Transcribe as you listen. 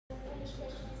English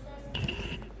questions first,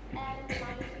 please. And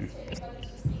reminders to everybody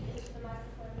to speak into the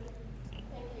microphone.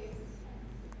 Thank you.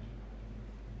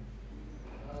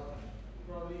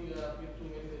 Probably a bit too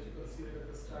many that you conceded at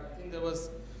the start. I think there was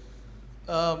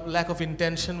lack of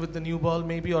intention with the new ball,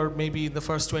 maybe, or maybe in the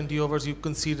first 20 overs you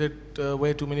conceded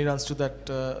way too many runs to that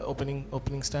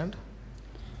opening stand.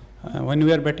 When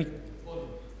we are batting,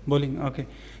 bowling. Okay.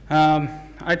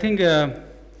 I think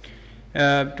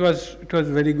it was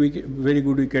very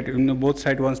good wicket. You know, both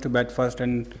sides wants to bat first,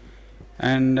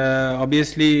 and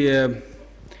obviously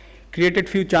created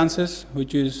few chances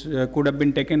which is could have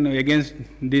been taken against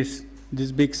this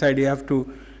big side. You have to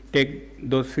take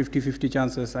those 50-50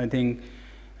 chances. I think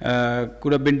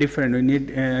could have been different. We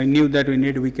knew that we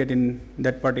need wicket in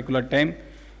that particular time,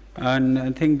 and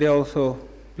I think they also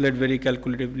played very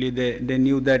calculatively. They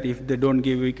knew that if they don't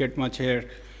give wicket much here,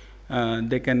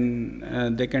 they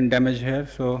can damage here.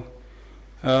 So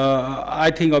I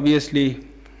think obviously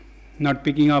not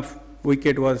picking up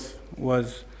wicket was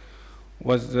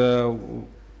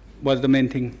the main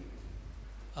thing.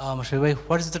 Mashrafe,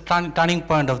 what is the turning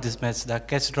point of this match? The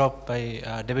catch drop by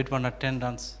David Warner 10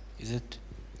 runs, is it?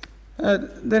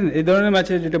 Then এই ধরনের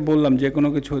ম্যাচে যেটা বললাম যে কোনো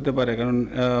কিছু হতে পারে, কারণ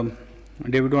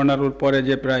ডেভিড ওয়ার্নার ওর পরে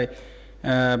যে প্রায়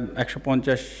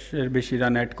 150-এর বেশি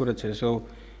রান অ্যাড করেছে। সো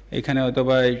এখানে হয়তো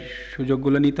বা এই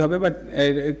সুযোগগুলো নিতে হবে, বাট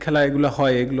খেলা এগুলো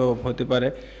হয়, এগুলো হতে পারে।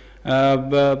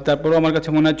 তারপরেও আমার কাছে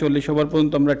মনে হয় 40 ওভার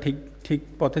পর্যন্ত আমরা ঠিক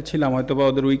পথে ছিলাম। হয়তো বা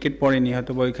ওদের উইকেট পড়েনি,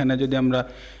 হয়তো বা ওইখানে যদি আমরা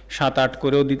 7-8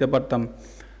 করেও দিতে পারতাম,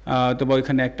 হয়তো বা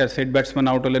ওইখানে একটা সেট ব্যাটসম্যান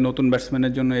আউট হলে নতুন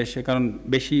ব্যাটসম্যানের জন্য এসে, কারণ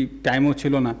বেশি টাইমও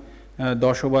ছিল না,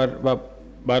 10 ওভার বা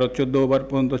 12-14 ওভার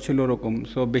পর্যন্ত ছিল ওরকম।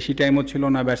 সো বেশি টাইমও ছিল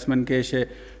না, ব্যাটসম্যানকে এসে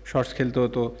শর্টস খেলতে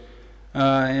হতো।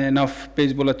 এনাফ পেস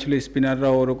বোলার ছিল,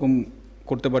 স্পিনাররাও ওরকম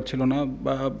করতে পারছিল না।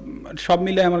 বা সব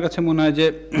মিলে আমার কাছে মনে হয় যে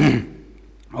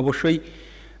অবশ্যই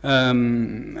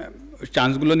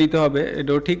চান্সগুলো নিতে হবে,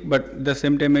 এটাও ঠিক, বাট দ্য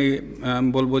সেম টাইমে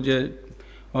বলবো যে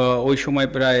ওই সময়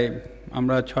প্রায়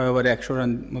আমরা 6 ওভারে 100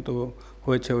 রান মতো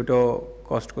হয়েছে, ওইটাও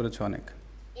কস্ট করেছে অনেক।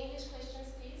 English questions,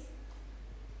 please.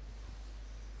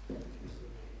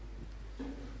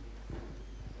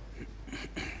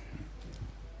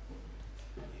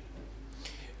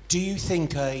 Do you think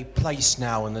a place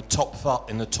now in the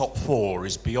top four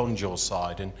is beyond your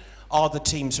side, and are the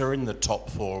teams who are in the top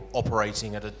four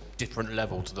operating at a different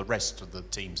level to the rest of the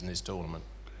teams in this tournament?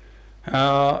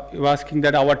 You're asking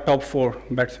that our top 4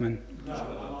 batsmen? No,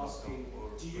 I'm asking,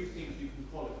 do you think you can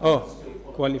qualify? Oh,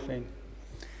 qualifying.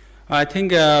 I think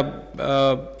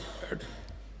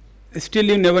still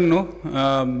you never know.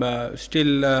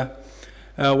 Still,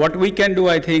 what we can do,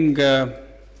 I think,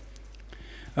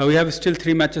 we have still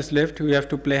 3 matches left. We have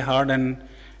to play hard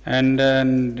and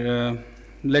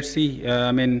let's see.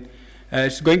 I mean,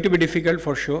 it's going to be difficult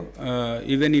for sure.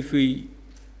 Even if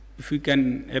we can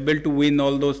able to win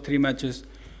all those 3 matches,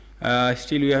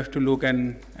 still we have to look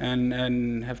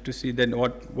and have to see then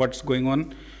what's going on.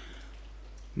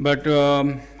 But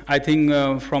I think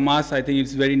from us, I think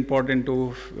it's very important to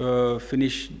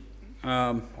finish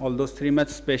all those 3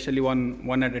 matches, especially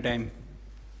one at a time.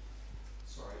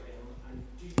 Sorry, and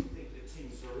do you think the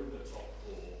teams who are in the top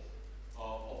 4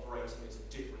 are operating at a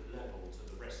different level to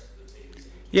the rest of the teams?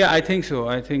 Yeah, I think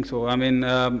so. I mean,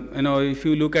 you know, if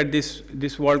you look at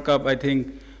this World Cup, I think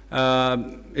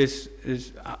is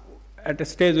at a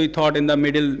stage we thought in the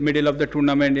middle of the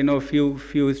tournament, you know,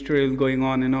 few history going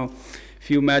on, you know,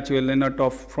 few match will, you know,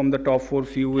 from the top 4,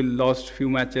 few will lost few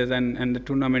matches, and the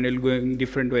tournament will go in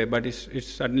different way. But it's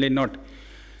certainly not.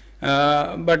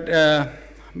 But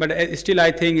still,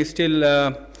 I think still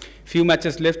few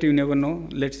matches left. You never know.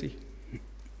 Let's see.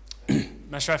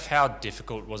 Mashrafe, how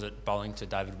difficult was it bowling to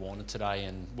David Warner today,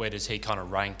 and where does he kind of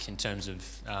rank in terms of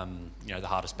you know,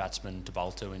 the hardest batsman to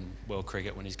bowl to in world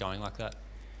cricket when he's going like that?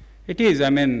 It is. I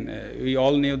mean, we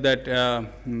all knew that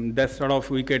that sort of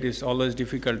wicket is always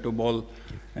difficult to bowl,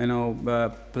 you know,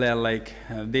 player like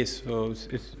this. So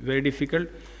it's very difficult.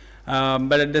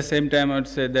 But at the same time, I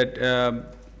would say that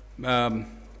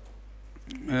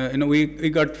you know, we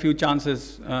got few chances,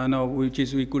 you know, which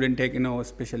is we couldn't take. You know,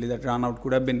 especially that run out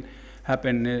could have been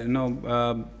happened. You know,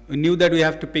 we knew that we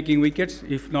have to picking wickets.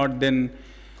 If not, then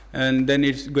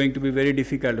it's going to be very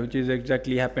difficult, which is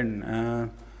exactly happened.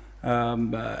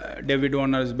 David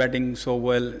Warner is batting so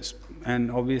well,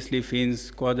 and obviously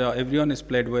Fiends, Quaja, everyone has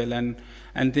played well, and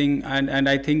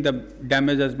I think the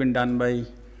damage has been done by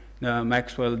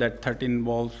Maxwell, that 13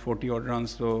 balls, 40 odd runs.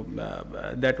 So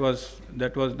that was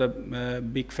the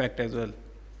big fact as well.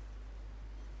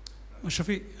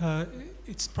 Mashrafe,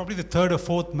 it's probably the 3rd or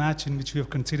 4th match in which we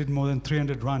have conceded more than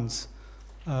 300 runs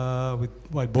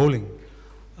while bowling.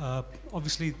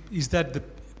 Obviously, is that the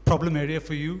problem area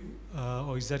for you,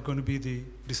 or is that going to be the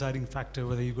deciding factor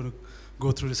whether you're going to go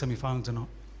through the semi-finals or not?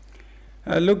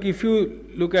 Look, if you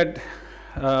look at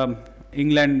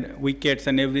England wickets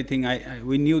and everything,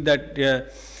 we knew that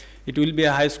it will be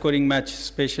a high-scoring match,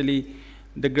 especially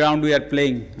the ground we are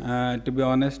playing, to be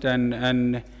honest,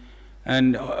 and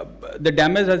the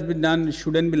damage has been done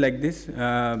shouldn't be like this.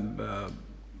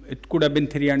 It could have been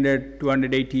 300,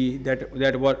 280.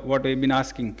 That what we've been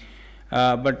asking,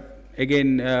 but again,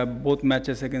 both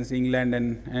matches against England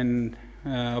and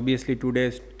obviously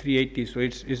today's 380. So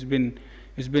it's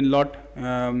been lot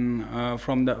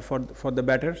for the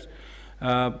batters.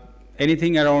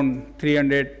 Anything around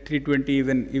 300, 320,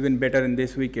 even better in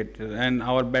this wicket. And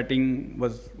our batting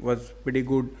was pretty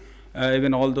good.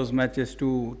 Even all those matches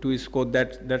to score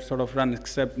that sort of run,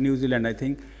 except New Zealand, I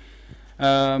think.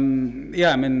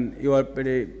 Yeah, I mean, you are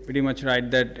pretty much right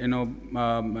that, you know,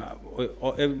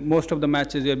 most of the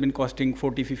matches you have been costing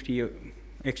 40, 50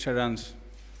 extra runs.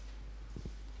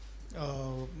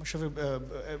 Mashrafe,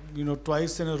 you know,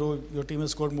 twice in a row your team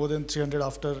has scored more than 300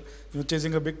 after, you know,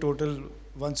 chasing a big total.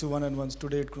 Once you won and once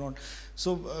today it could not. So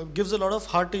gives a lot of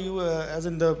heart to you, as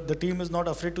in the team is not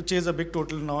afraid to chase a big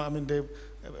total now. I mean,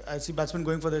 I see batsmen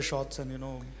going for their shots, and you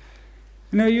know.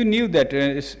 No, you knew that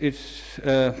it's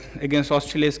against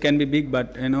Australia can be big,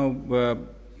 but you know,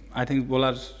 I think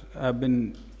bowlers have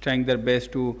been trying their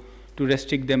best to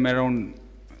restrict them around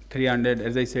 300.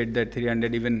 As I said, that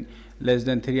 300, even less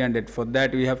than 300. For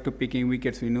that, we have to picking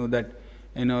wickets. We know that,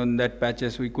 you know, in that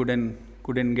patches we couldn't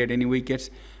get any wickets.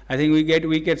 I think we get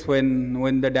wickets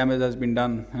when the damage has been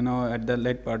done, you know, at the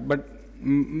late part. But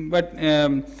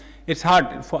it's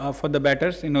hard for the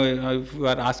batters, you know. If you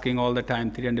are asking all the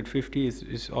time, 350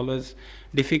 is always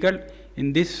difficult.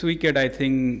 In this wicket, I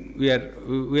think we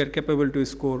are capable to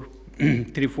score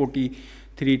 340,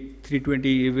 320,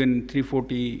 even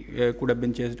 340 could have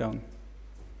been chased down.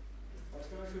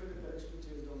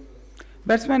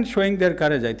 Batsmen showing their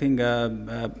courage. I think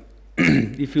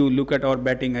if you look at our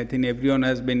batting, I think everyone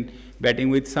has been batting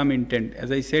with some intent.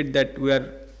 As I said, that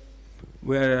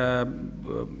we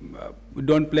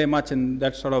don't play much in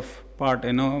that sort of part.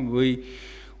 You know,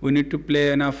 we need to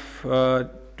play enough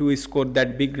to score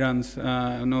that big runs.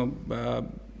 You know,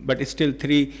 but still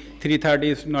 330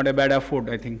 is not a bad effort,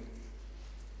 I think.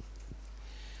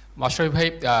 Mashrafe ভাই,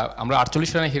 আমরা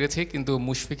 48 রানে হেরেছি, কিন্তু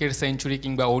মুশফিকের century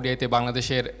কিংবা ওডিআইতে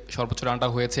বাংলাদেশের সর্বোচ্চ রানটা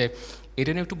হয়েছে,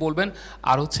 এটা নিয়ে একটু বলবেন।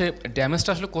 আর হচ্ছে ড্যামেজটা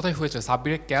আসলে কোথায় হয়েছে?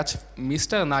 সাব্বিরের ক্যাচ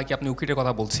মিসটা, নাকি আপনি উইকেটের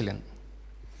কথা বলছিলেন?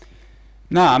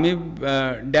 না, আমি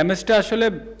ড্যামেজটা আসলে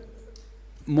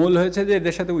মূল হয়েছে যে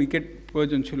এদের সাথে উইকেট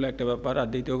প্রয়োজন ছিল, একটা ব্যাপার। আর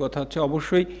দ্বিতীয় কথা হচ্ছে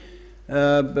অবশ্যই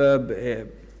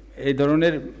এই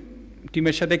ধরনের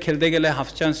টিমের সাথে খেলতে গেলে হাফ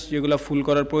চান্স যেগুলো ফুল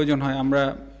করার প্রয়োজন হয়, আমরা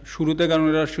শুরুতে কারণ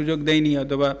এরা সুযোগ দেয়নি,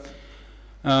 অথবা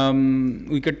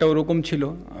উইকেটটা ওরকম ছিল,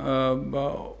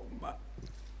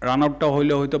 রান আউটটা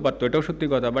হইলে হয়তো পারতো, এটাও সত্যি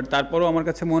কথা। বাট তারপরেও আমার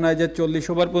কাছে মনে হয় যে 40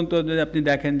 ওভার পর্যন্ত যদি আপনি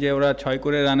দেখেন যে ওরা 6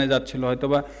 করে রানে যাচ্ছিলো,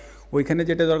 হয়তোবা ওইখানে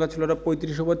যেটা দরকার ছিল ওরা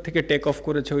 35 ওভার থেকে টেক অফ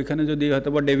করেছে। ওইখানে যদি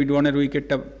হয়তোবা ডেভিড ওয়ার্নের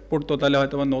উইকেটটা পড়তো, তাহলে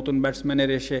হয়তোবা নতুন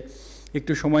ব্যাটসম্যানের এসে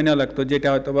একটু সময় না লাগতো, যেটা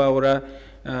হয়তোবা ওরা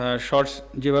শর্টস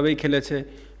যেভাবেই খেলেছে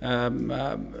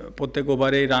প্রত্যেক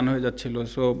ওভারেই রান হয়ে যাচ্ছিল।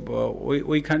 সো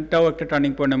ওইখানটাও একটা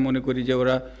টার্নিং পয়েন্ট আমি মনে করি, যে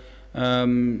ওরা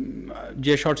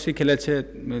যে শর্টসই খেলেছে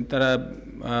তারা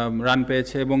রান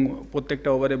পেয়েছে এবং প্রত্যেকটা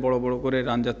ওভারে বড় বড় করে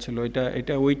রান যাচ্ছিল।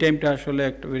 এটা ওই টাইমটা আসলে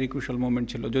একটা ভেরি ক্রুশাল মোমেন্ট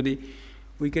ছিল। যদি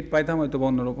উইকেট পাইতাম হয়তো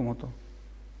অন্যরকম হতো।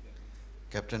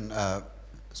 ক্যাপ্টেন,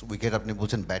 উইকেট আপনি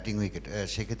বলছেন ব্যাটিং উইকেট,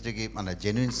 সেক্ষেত্রে কি মানে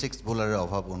জেনুইন সিক্স বোলারের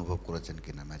অভাব অনুভব করেছেন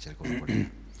কিনা ম্যাচের কোনো পরে?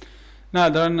 না,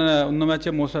 ধরেন অন্য ম্যাচে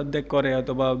মোসাদ্দেক করে,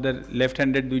 অথবা ওদের লেফট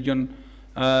হ্যান্ডেড দুইজন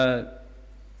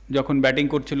যখন ব্যাটিং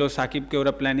করছিল, সাকিবকে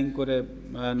ওরা প্ল্যানিং করে,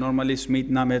 নর্মালি স্মিথ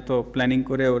নামে, তো প্ল্যানিং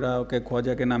করে ওরা ওকে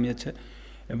খোয়াজাকে নামিয়েছে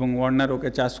এবং ওয়ার্নার ওকে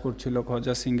চার্জ করছিল,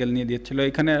 খোয়াজা সিঙ্গেল নিয়ে দিয়েছিল।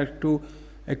 এখানে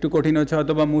একটু কঠিন হচ্ছে,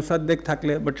 অথবা মুসাদ্দেক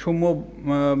থাকলে, বাট সৌম্য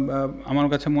আমার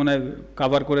কাছে মনে হয়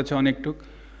কাভার করেছে অনেকটুক,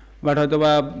 বাট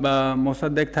হয়তোবা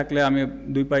মোসাদ্দেক থাকলে আমি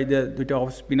দুই পাই দিয়ে দুইটা অফ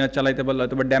স্পিনার চালাইতে পারলে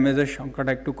হয়তো বা ড্যামেজের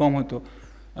সংখ্যাটা একটু কম হতো।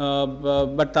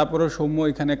 বাট তারপরেও সৌম্য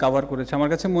এখানে কাভার করেছে। আমার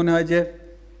কাছে মনে হয় যে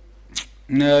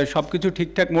সব কিছু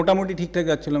ঠিকঠাক, মোটামুটি ঠিকঠাক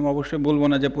যাচ্ছিলাম। অবশ্যই বলবো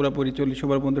না যে পুরোপুরি 40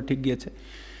 ওভার পর্যন্ত ঠিক গিয়েছে,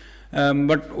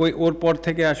 বাট ওর পর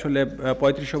থেকে আসলে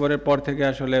 35 ওভারের পর থেকে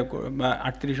আসলে,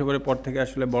 38 ওভারের পর থেকে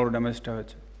আসলে বড় ড্যামেজটা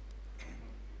হয়েছে।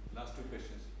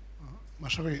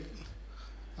 মাশরাফি,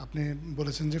 আপনি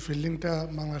বলেছেন যে ফিল্ডিংটা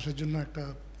বাংলাদেশের জন্য একটা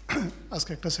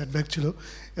আজকে একটা সেটব্যাক ছিল,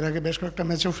 এর আগে বেশ কয়েকটা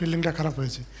ম্যাচেও ফিল্ডিংটা খারাপ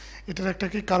হয়েছে। এটার একটা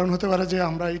কি কারণ হতে পারে যে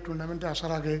আমরা এই টুর্নামেন্টে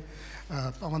আসার আগে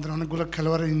আমাদের অনেকগুলো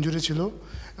খেলোয়াড়ের ইনজুরি ছিল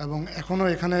এবং এখনও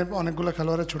এখানে অনেকগুলো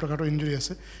খেলোয়াড়ের ছোটোখাটো ইনজুরি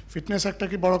আছে। ফিটনেস একটা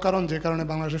কি বড় কারণ যে কারণে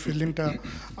বাংলাদেশের ফিল্ডিংটা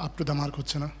আপ টু দ্য মার্ক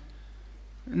হচ্ছে না?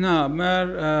 না, আমার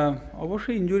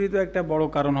অবশ্যই ইনজুরি তো একটা বড়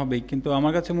কারণ হবেই, কিন্তু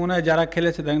আমার কাছে মনে হয় যারা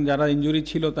খেলেছে, দেখেন যারা ইনজুরি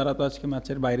ছিল তারা তো আজকে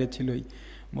ম্যাচের বাইরে ছিলই।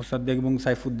 মোসাদ্দেক এবং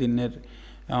সাইফুদ্দিনের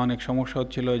অনেক সমস্যা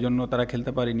হচ্ছিল, এই জন্য তারা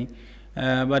খেলতে পারেনি।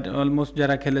 বাট অলমোস্ট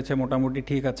যারা খেলেছে মোটামুটি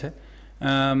ঠিক আছে।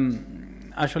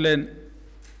 আসলে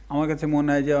আমার কাছে মনে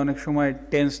হয় যে অনেক সময়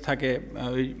টেন্স থাকে,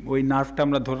 ওই নার্ভটা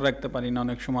আমরা ধরে রাখতে পারি না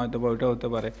অনেক সময়, হয়তো বা ওইটা হতে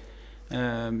পারে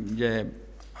যে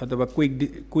হয়তো বা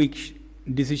কুইক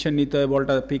ডিসিশন নিতে হয়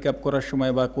বলটা পিক আপ করার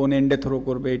সময়, বা কোন এন্ডে থ্রো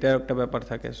করবে, এটার একটা ব্যাপার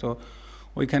থাকে। সো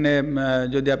ওইখানে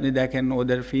যদি আপনি দেখেন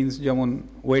ওদের ফিন্স যেমন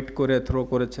ওয়েট করে থ্রো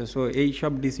করেছে, সো এই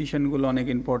সব ডিসিশনগুলো অনেক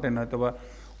ইম্পর্টেন্ট, হয়তো বা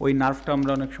ওই নার্ভটা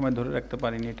আমরা অনেক সময় ধরে রাখতে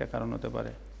পারিনি, এটা কারণ হতে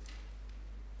পারে।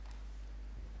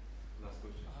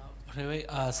 ভাই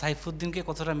সাইফুদ্দিনকে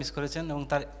কতটা মিস করেছেন এবং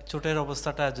তার চোটের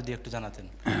অবস্থাটা যদি একটু জানাতেন।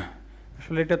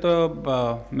 আসলে এটা তো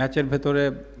ম্যাচের ভেতরে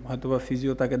হয়তো বা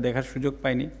ফিজিও তাকে দেখার সুযোগ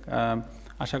পায়নি,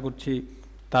 আশা করছি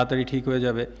তাড়াতাড়ি ঠিক হয়ে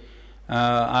যাবে।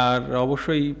 আর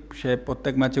অবশ্যই সে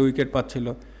প্রত্যেক ম্যাচে উইকেট পাচ্ছিল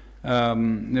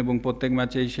এবং প্রত্যেক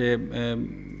ম্যাচেই সে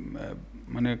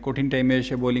মানে কঠিন টাইমে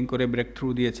এসে বোলিং করে ব্রেক থ্রু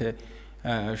দিয়েছে,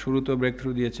 শুরুতেও ব্রেক থ্রু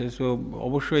দিয়েছে। সো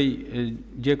অবশ্যই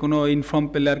যে কোনো ইনফর্ম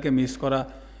প্লেয়ারকে মিস করা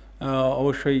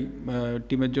অবশ্যই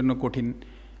টিমের জন্য কঠিন।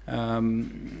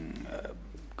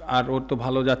 আর ওর তো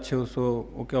ভালো যাচ্ছেও, সো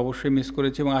ওকে অবশ্যই মিস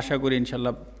করেছি এবং আশা করি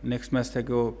ইনশাল্লাহ নেক্সট ম্যাচ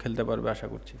থেকেও খেলতে পারবে, আশা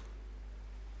করছি।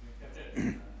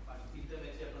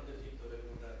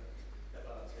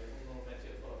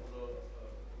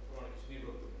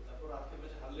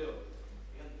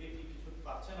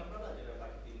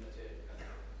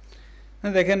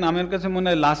 দেখেন, আমার কাছে মনে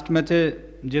হয় লাস্ট ম্যাচে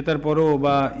জেতার পরও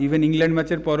বা ইভেন ইংল্যান্ড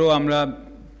ম্যাচের পরও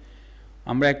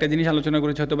আমরা একটা জিনিস আলোচনা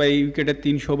করেছি, হয়তো বা এই উইকেটে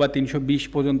 300 বা 320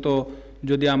 পর্যন্ত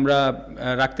যদি আমরা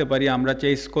রাখতে পারি আমরা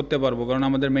চেস করতে পারবো, কারণ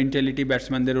আমাদের মেন্টালিটি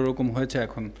ব্যাটসম্যানদের ওরকম হয়েছে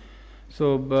এখন। সো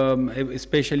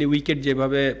স্পেশালি উইকেট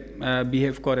যেভাবে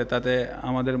বিহেভ করে তাতে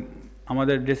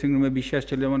আমাদের ড্রেসিং রুমে বিশ্বাস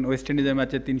ছিল। যেমন ওয়েস্ট ইন্ডিজের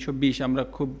ম্যাচে 320 আমরা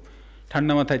খুব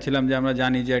ঠান্ডা মাথায় ছিলাম যে আমরা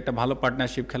জানি যে একটা ভালো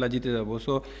পার্টনারশিপ খেলা জিতে যাবো।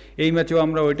 সো এই ম্যাচেও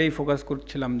আমরা ওইটাই ফোকাস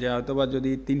করছিলাম যে হয়তোবা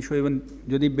যদি 300 ইভেন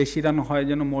যদি বেশি রান হয়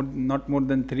যেন নট মোর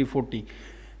দেন 340,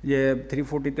 যে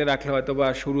 340-তে রাখলে হয়তো বা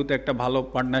শুরুতে একটা ভালো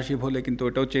পার্টনারশিপ হলে কিন্তু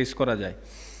ওটাও চেস করা যায়।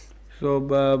 সো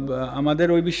আমাদের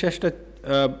ওই বিশ্বাসটা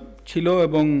ছিল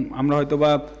এবং আমরা হয়তো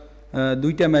বা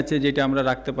দুইটা ম্যাচে যেটা আমরা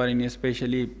রাখতে পারিনি,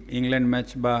 স্পেশালি ইংল্যান্ড ম্যাচ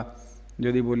বা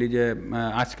যদি বলি যে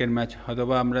আজকের ম্যাচ, হয়তো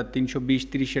বা আমরা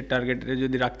 320-30-এর টার্গেটে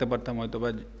যদি রাখতে পারতাম হয়তো বা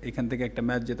এখান থেকে একটা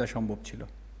ম্যাচ জেতা সম্ভব ছিল।